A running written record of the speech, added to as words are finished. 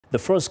The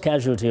first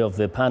casualty of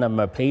the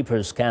Panama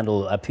Papers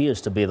scandal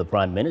appears to be the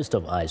Prime Minister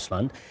of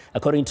Iceland.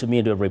 According to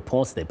media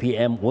reports, the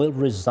PM will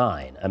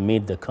resign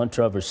amid the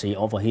controversy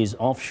over his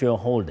offshore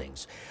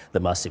holdings.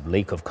 The massive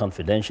leak of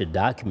confidential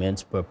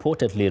documents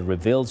purportedly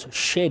reveals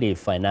shady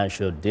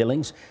financial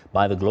dealings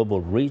by the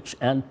global rich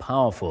and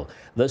powerful.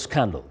 The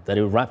scandal that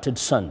erupted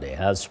Sunday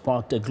has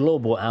sparked a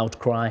global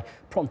outcry,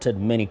 prompted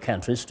many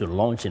countries to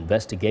launch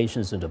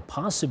investigations into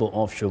possible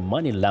offshore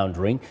money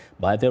laundering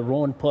by their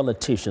own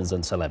politicians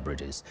and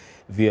celebrities.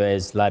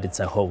 VOA's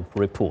Laritza Hope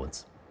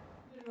reports.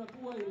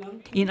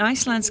 In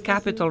Iceland's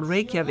capital,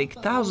 Reykjavik,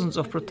 thousands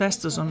of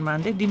protesters on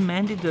Monday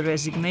demanded the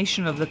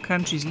resignation of the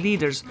country's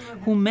leaders,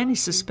 whom many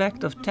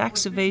suspect of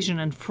tax evasion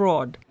and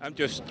fraud. I'm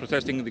just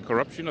protesting the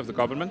corruption of the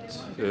government,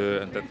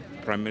 and that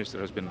the Prime Minister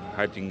has been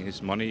hiding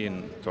his money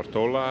in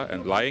Tortola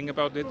and lying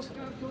about it.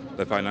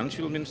 The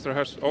Financial Minister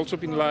has also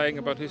been lying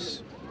about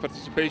his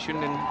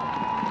participation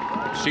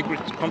in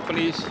secret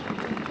companies.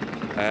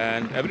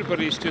 And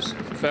everybody is just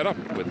fed up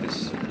with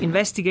this.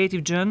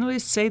 Investigative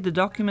journalists say the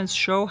documents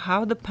show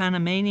how the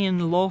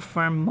Panamanian law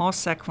firm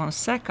Mossack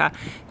Fonseca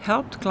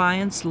helped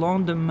clients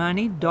launder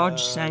money,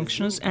 dodge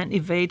sanctions, and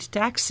evade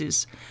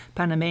taxes.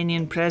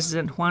 Panamanian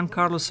President Juan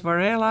Carlos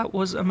Varela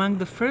was among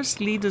the first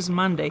leaders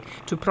Monday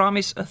to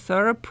promise a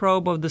thorough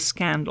probe of the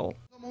scandal.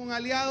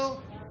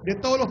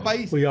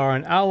 We are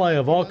an ally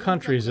of all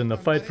countries in the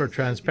fight for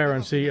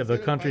transparency of the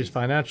country's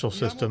financial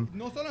system,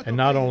 and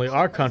not only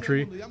our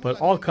country, but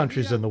all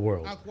countries in the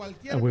world.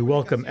 And we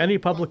welcome any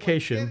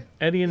publication,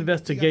 any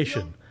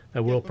investigation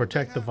that will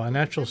protect the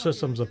financial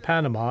systems of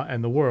Panama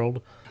and the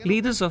world.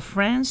 Leaders of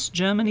France,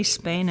 Germany,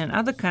 Spain, and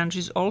other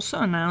countries also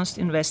announced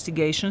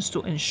investigations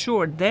to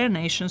ensure their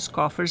nation's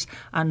coffers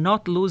are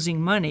not losing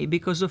money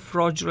because of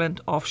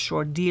fraudulent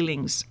offshore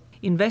dealings.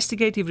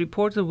 Investigative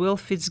reporter Will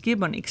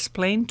Fitzgibbon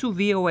explained to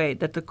VOA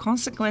that the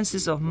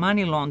consequences of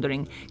money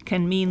laundering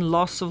can mean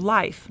loss of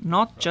life,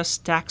 not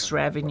just tax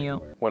revenue.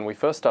 When we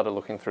first started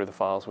looking through the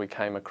files, we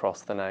came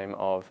across the name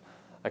of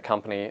a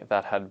company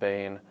that had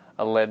been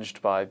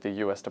alleged by the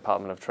US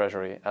Department of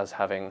Treasury as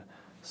having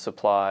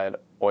supplied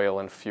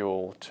oil and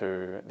fuel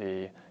to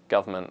the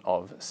government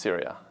of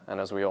Syria. And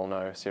as we all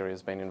know, Syria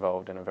has been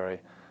involved in a very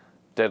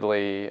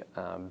deadly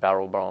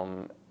barrel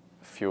bomb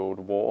fueled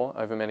war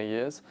over many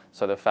years.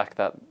 So the fact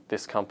that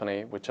this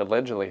company, which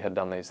allegedly had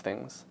done these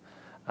things,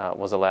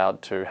 was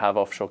allowed to have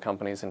offshore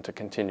companies and to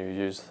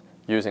continue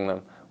using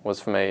them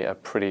was for me a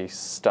pretty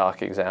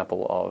stark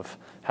example of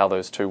how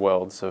those two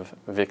worlds of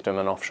victim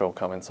and offshore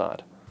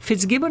coincide.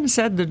 Fitzgibbon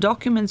said the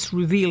documents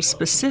reveal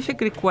specific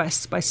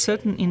requests by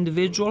certain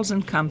individuals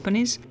and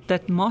companies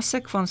that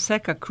Mossack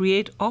Fonseca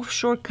create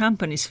offshore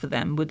companies for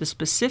them with the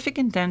specific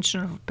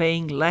intention of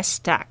paying less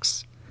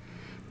tax.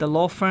 The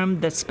law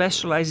firm that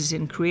specializes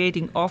in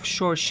creating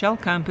offshore shell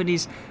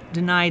companies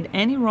denied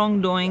any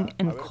wrongdoing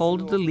and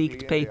called the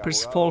leaked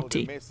papers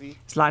faulty.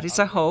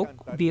 Laritza Hope,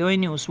 VOA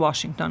News,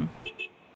 Washington.